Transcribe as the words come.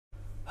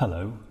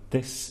Hello,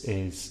 this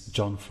is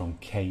John from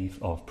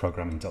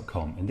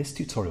caveofprogramming.com. In this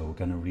tutorial, we're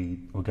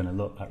going to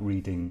look at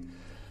reading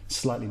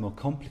slightly more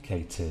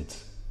complicated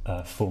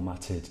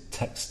formatted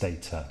text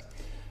data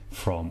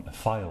from a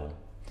file.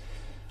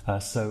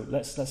 So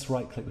let's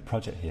right-click the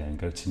project here and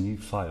go to New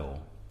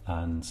File,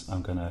 and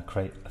I'm going to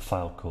create a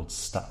file called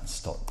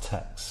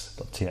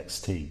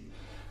stats.txt. And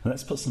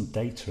let's put some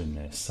data in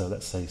this. So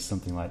let's say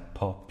something like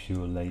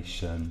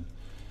population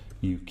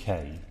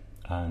UK.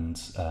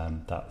 And I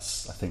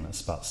think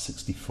that's about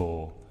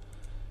 64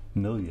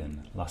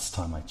 million last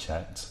time I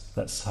checked.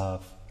 Let's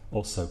have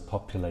also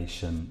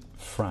population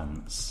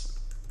France,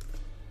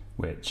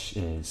 which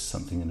is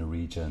something in the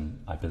region,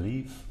 I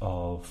believe,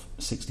 of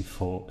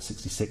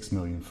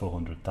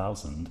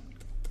 66,400,000.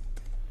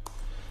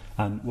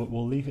 And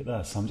we'll leave it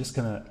there. So I'm just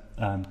going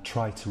to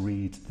try to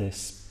read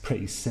this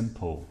pretty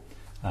simple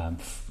kind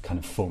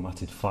of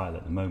formatted file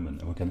at the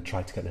moment, and we're going to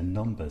try to get the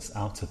numbers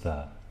out of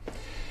there.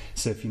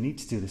 So if you need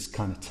to do this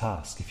kind of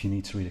task, if you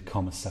need to read a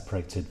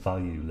comma-separated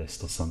value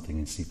list or something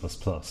in C++,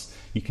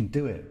 you can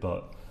do it,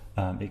 but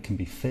it can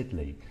be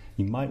fiddly.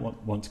 You might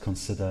want to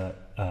consider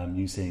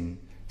using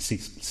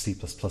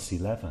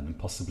C++11 and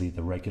possibly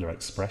the regular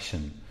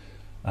expression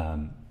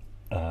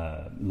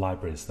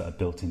libraries that are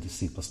built into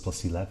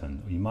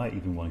C++11. Or you might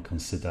even want to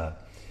consider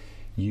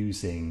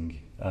using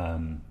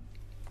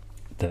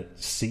the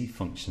C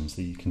functions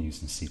that you can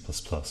use in C++,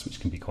 which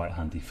can be quite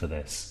handy for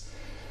this.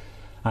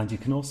 And you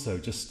can also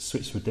just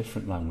switch to a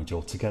different language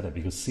altogether,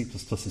 because C++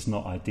 is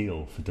not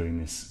ideal for doing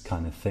this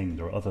kind of thing.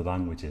 There are other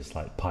languages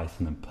like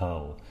Python and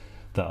Perl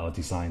that are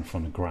designed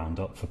from the ground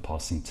up for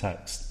parsing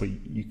text, but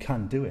you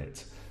can do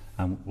it.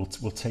 And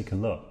we'll take a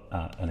look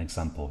at an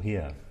example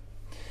here.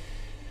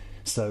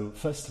 So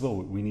first of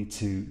all, we need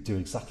to do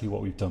exactly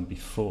what we've done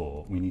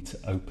before. We need to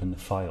open the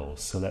file.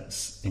 So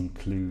let's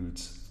include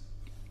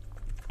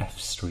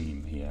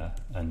fstream here,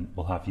 and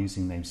we'll have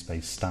using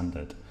namespace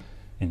standard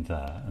in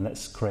there, and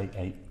let's create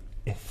a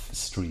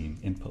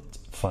ifstream input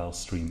file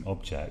stream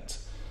object.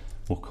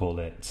 We'll call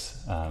it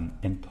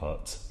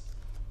input.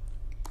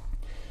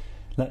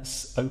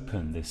 Let's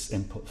open this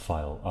input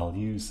file. I'll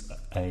use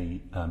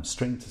a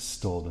string to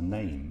store the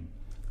name.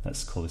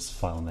 Let's call this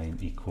file name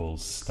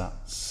equals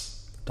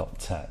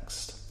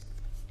stats.txt,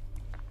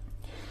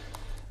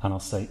 and I'll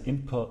say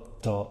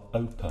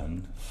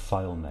input.open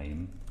file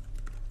name.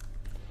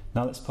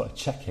 Now let's put a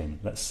check in.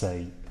 Let's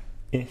say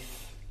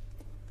if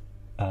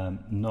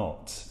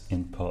not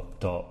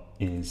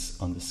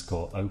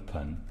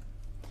input.is_open.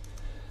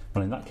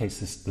 Well, in that case,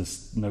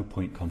 there's no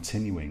point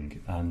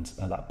continuing, and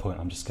at that point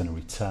I'm just going to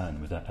return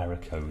with an error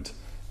code.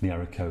 The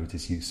error code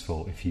is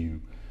useful if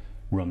you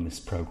run this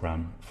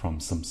program from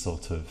some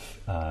sort of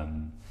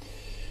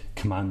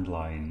command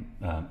line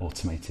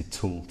automated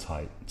tool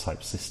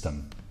type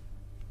system.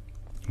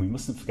 We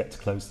mustn't forget to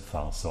close the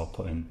file, so I'll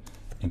put in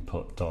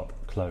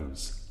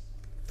input.close.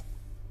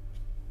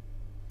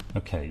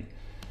 Okay.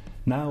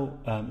 Now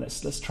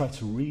let's try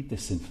to read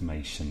this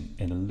information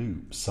in a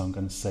loop. So I'm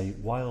going to say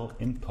while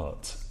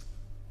input,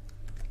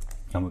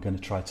 and we're going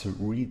to try to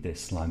read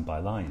this line by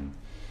line.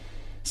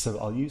 So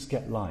I'll use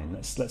getLine.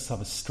 Let's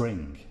have a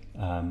string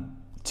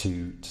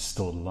to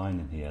store the line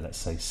in here. Let's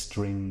say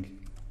string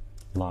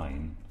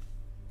line,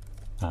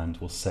 and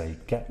we'll say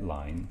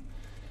getLine.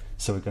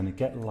 So we're going to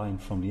get line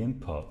from the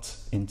input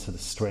into the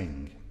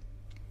string,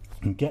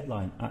 and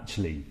getLine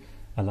actually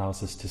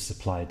allows us to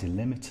supply a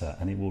delimiter,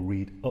 and it will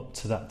read up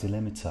to that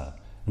delimiter,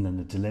 and then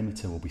the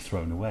delimiter will be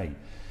thrown away.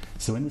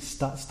 So in the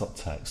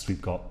stats.txt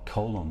we've got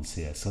colons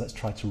here, so let's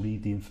try to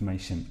read the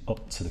information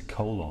up to the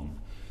colon.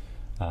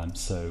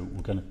 So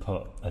we're going to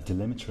put a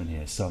delimiter in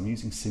here. So I'm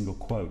using single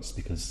quotes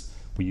because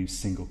we use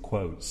single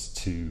quotes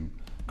to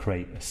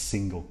create a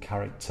single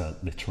character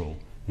literal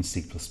in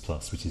C++,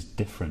 which is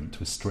different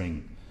to a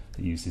string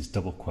that uses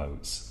double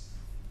quotes.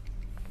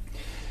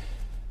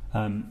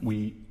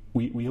 We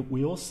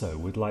also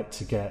would like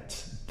to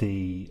get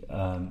the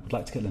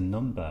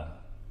number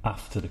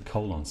after the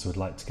colon, so we'd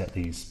like to get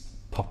these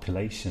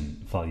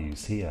population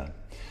values here.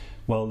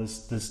 Well,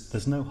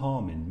 there's no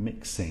harm in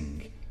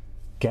mixing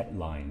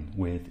getLine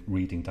with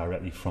reading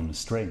directly from the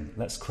string.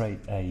 Let's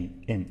create a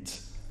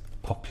int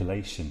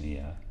population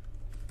here.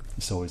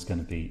 It's always going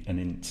to be an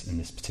int in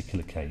this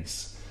particular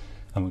case,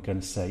 and we're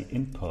going to say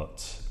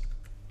input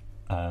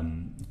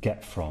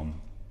get from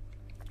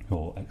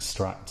or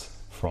extract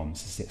from.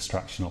 This is the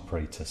extraction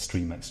operator,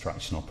 stream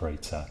extraction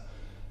operator,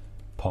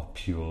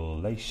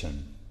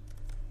 population.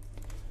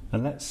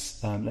 And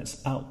let's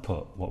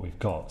output what we've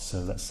got.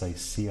 So let's say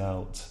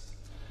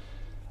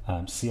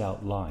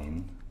cout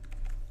line,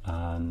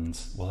 and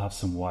we'll have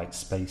some white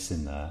space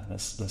in there.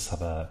 Let's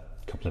have a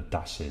couple of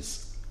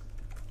dashes,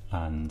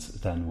 and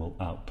then we'll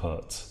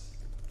output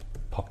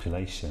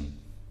population.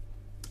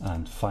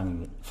 And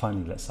finally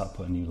let's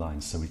output a new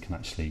line so we can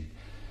actually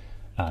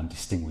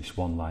distinguish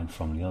one line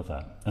from the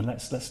other. And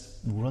let's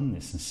run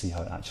this and see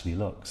how it actually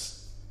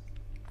looks.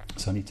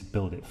 So I need to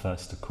build it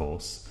first, of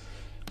course,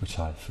 which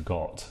I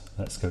forgot.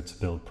 Let's go to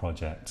build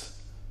project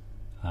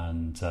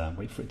and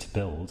wait for it to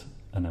build,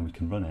 and then we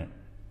can run it.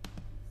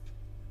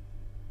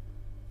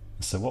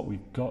 So what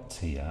we've got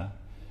here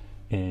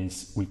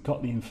is we've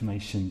got the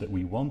information that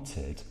we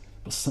wanted,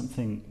 but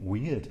something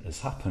weird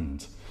has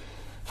happened.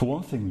 For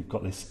one thing, we've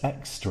got this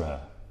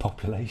extra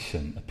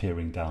population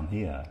appearing down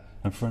here,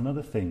 and for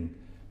another thing,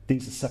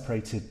 these are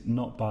separated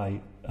not by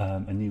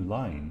a new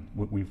line.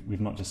 We've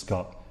not just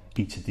got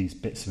each of these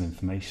bits of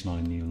information on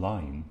a new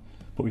line,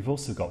 but we've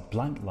also got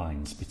blank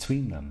lines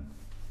between them.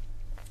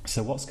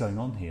 So what's going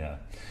on here?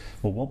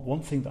 Well,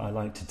 one thing that I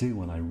like to do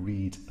when I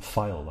read a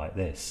file like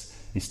this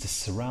is to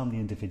surround the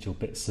individual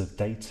bits of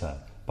data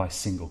by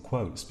single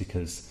quotes,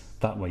 because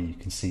that way you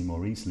can see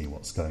more easily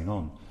what's going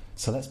on.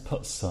 So let's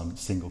put some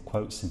single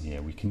quotes in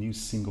here. We can use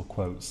single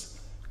quotes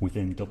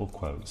within double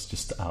quotes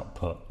just to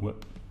output a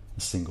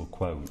single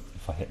quote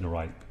if I hit the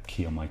right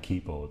key on my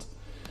keyboard.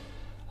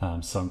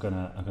 So I'm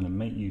gonna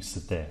make use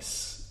of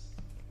this.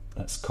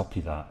 Let's copy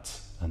that,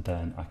 and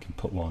then I can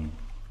put one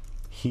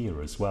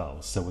here as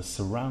well. So we're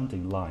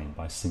surrounding line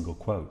by single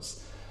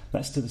quotes.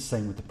 Let's do the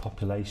same with the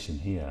population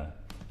here.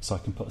 So I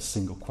can put a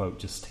single quote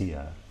just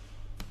here,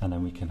 and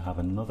then we can have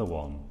another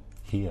one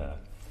here.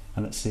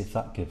 And let's see if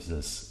that gives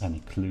us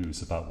any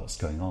clues about what's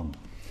going on.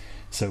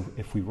 So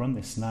if we run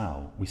this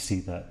now, we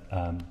see that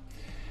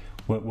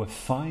we're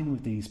fine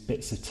with these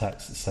bits of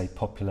text that say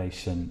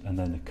population and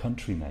then the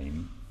country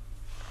name.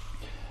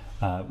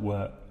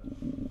 We're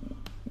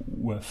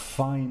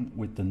fine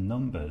with the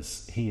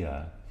numbers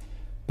here,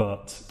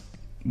 but,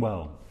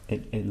 well,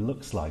 it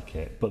looks like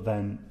it. But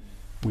then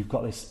we've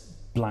got this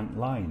blank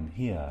line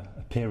here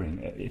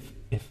appearing.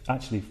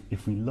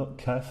 If we look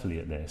carefully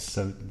at this,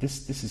 so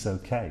this is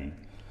okay.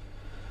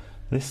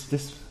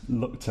 This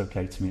looked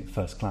okay to me at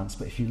first glance,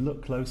 but if you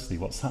look closely,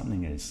 what's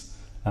happening is,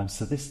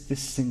 so this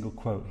single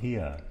quote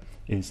here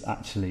is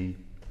actually,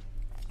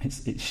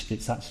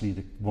 it's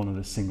actually one of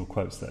the single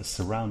quotes that are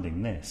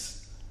surrounding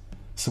this.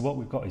 So what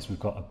we've got is we've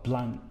got a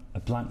blank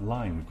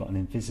line. We've got an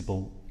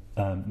invisible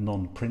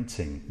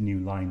non-printing new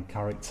line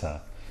character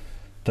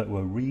that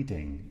we're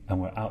reading, and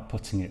we're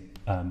outputting it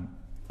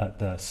at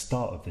the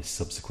start of this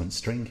subsequent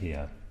string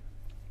here.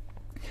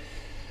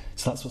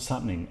 So that's what's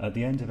happening. At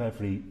the end of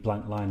every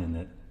blank line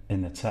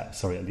in the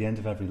text, at the end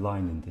of every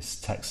line in this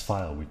text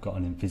file, we've got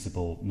an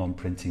invisible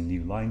non-printing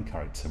new line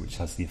character, which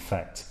has the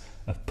effect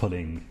of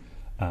putting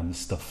the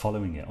stuff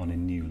following it on a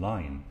new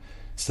line.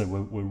 So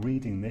we're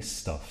reading this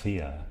stuff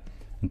here,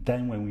 and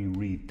then when we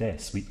read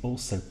this, we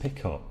also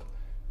pick up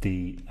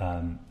the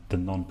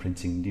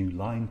non-printing new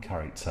line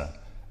character,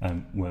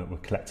 and we're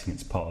collecting it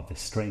as part of this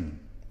string.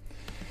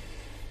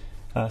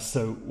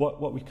 So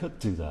what we could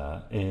do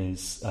there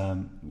is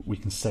we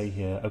can say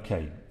here,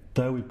 okay,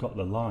 there we've got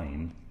the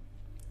line.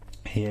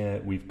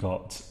 Here we've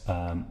got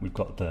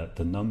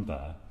the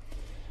number.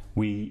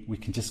 We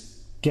can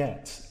just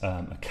get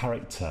a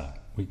character.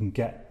 We can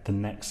get the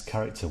next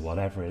character,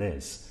 whatever it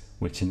is,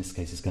 which in this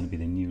case is going to be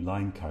the new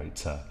line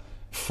character,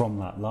 from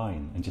that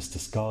line, and just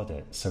discard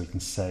it. So we can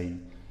say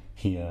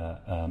here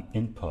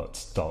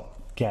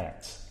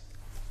input.get,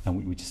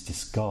 and we just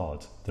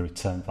discard the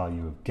return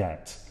value of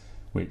get,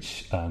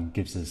 which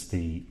gives us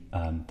the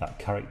that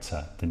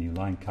character, the new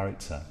line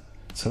character.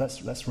 So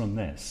let's run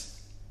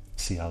this,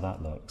 see how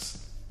that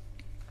looks.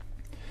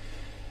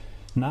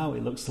 Now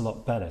it looks a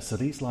lot better. So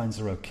these lines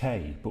are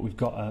okay, but we've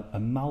got a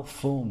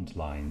malformed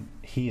line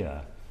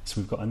here.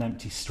 So we've got an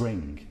empty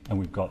string, and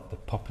we've got the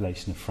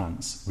population of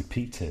France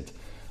repeated.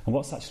 And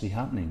what's actually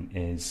happening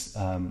is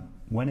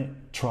when it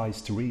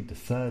tries to read the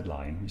third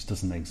line, which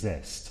doesn't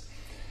exist,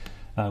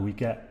 we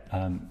get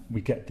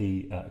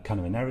the kind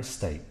of an error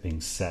state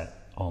being set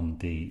on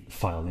the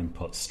file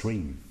input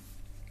stream.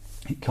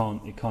 It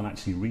can't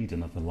actually read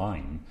another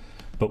line,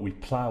 but we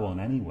plow on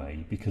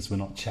anyway because we're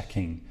not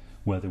checking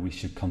whether we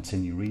should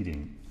continue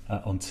reading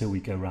until we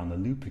go around the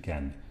loop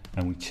again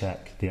and we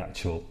check the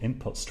actual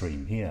input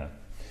stream here.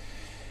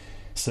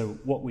 So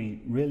what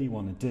we really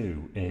want to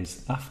do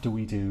is, after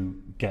we do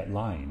get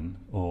line,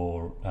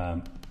 or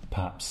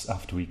perhaps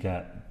after we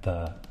get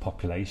the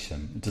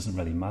population, it doesn't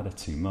really matter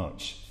too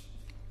much.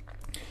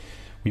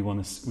 We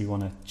want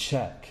to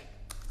check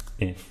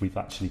if we've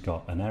actually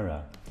got an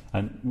error,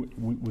 and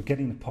we're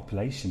getting the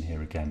population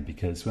here again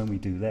because when we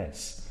do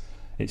this,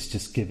 it's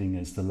just giving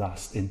us the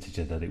last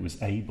integer that it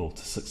was able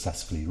to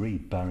successfully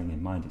read, bearing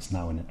in mind it's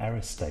now in an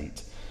error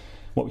state.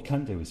 What we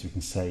can do is we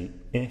can say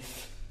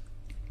if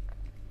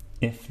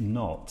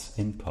not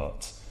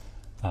input,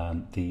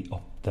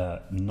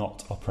 the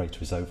not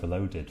operator is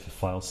overloaded for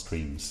file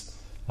streams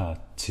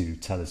to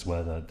tell us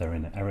whether they're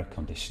in an error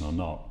condition or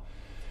not.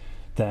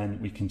 Then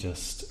we can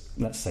just,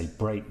 let's say,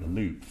 break the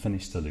loop,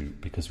 finish the loop,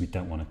 because we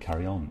don't want to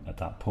carry on at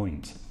that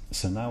point.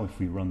 So now if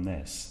we run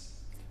this,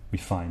 we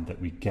find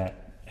that we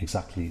get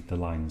exactly the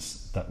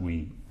lines that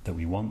we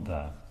want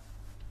there.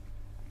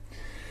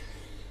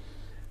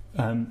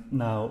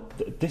 Now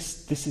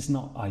this is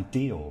not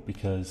ideal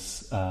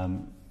because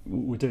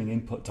we're doing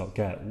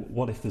input.get.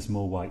 What if there's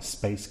more white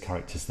space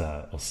characters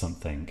there or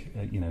something?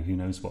 Who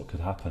knows what could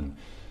happen.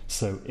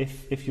 So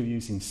if you're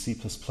using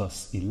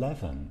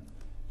C++11,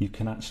 you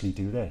can actually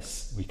do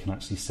this. We can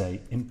actually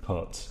say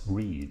input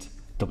read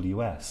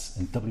WS,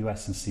 and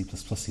WS in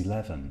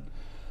C++11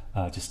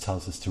 just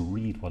tells us to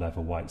read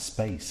whatever white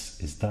space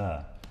is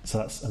there. So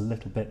that's a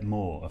little bit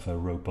more of a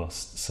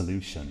robust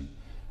solution,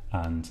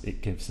 and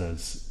it gives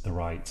us the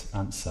right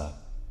answer.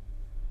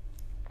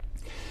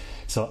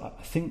 So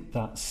I think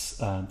that's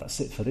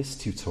it for this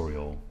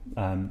tutorial.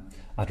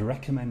 I'd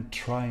recommend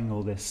trying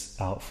all this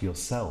out for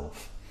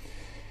yourself.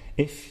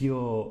 If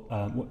you're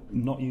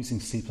not using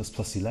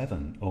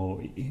C++11,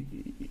 or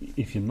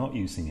if you're not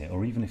using it,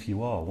 or even if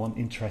you are, one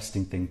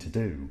interesting thing to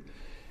do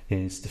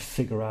is to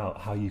figure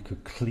out how you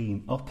could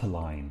clean up a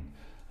line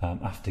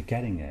after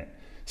getting it.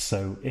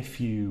 So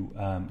if you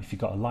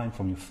got a line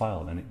from your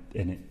file and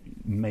it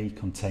may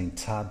contain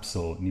tabs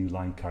or new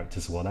line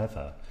characters or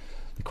whatever,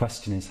 the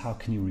question is, how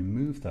can you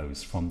remove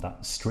those from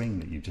that string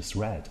that you just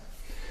read?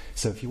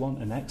 So if you want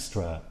an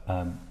extra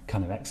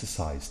kind of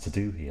exercise to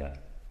do here,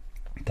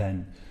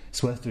 then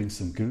it's worth doing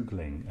some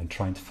Googling and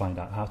trying to find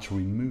out how to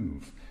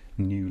remove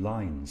new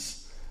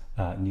lines,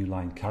 new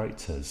line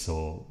characters,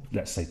 or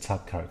let's say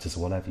tab characters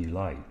or whatever you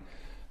like,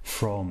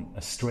 from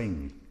a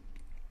string.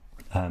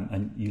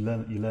 And you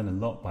learn a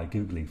lot by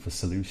Googling for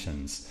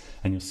solutions,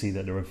 and you'll see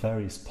that there are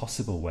various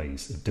possible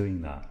ways of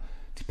doing that,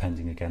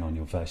 depending again on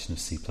your version of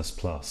C++.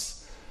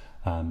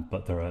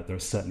 But there are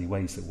certainly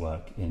ways that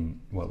work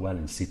well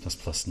in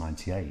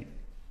C++98.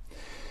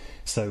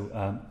 So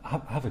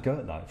have a go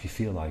at that if you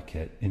feel like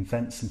it.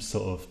 Invent some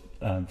sort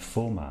of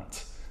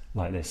format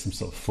like this, some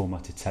sort of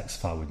formatted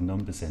text file with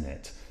numbers in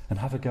it, and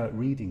have a go at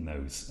reading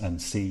those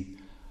and see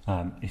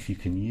if you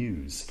can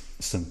use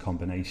some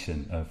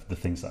combination of the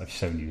things that I've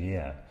shown you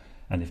here,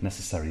 and if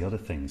necessary other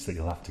things that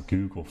you'll have to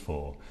Google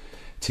for,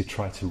 to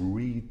try to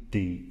read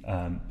the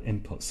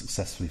input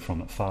successfully from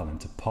that file and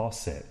to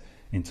parse it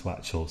into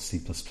actual C++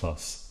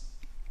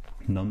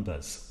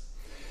 numbers.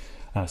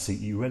 So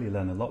you really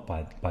learn a lot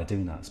by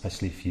doing that,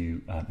 especially if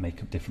you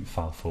make up different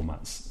file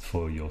formats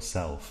for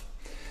yourself.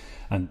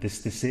 And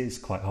this is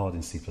quite hard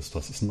in C++.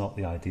 It's not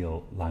the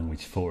ideal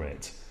language for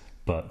it,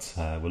 but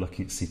we're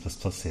looking at C++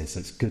 here, so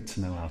it's good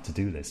to know how to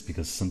do this,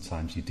 because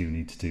sometimes you do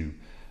need to do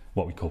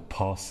what we call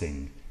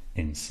parsing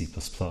in C++.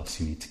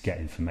 You need to get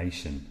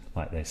information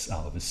like this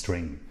out of a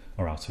string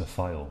or out of a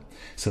file.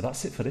 So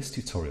that's it for this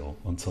tutorial.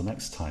 Until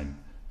next time,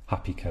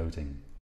 happy coding.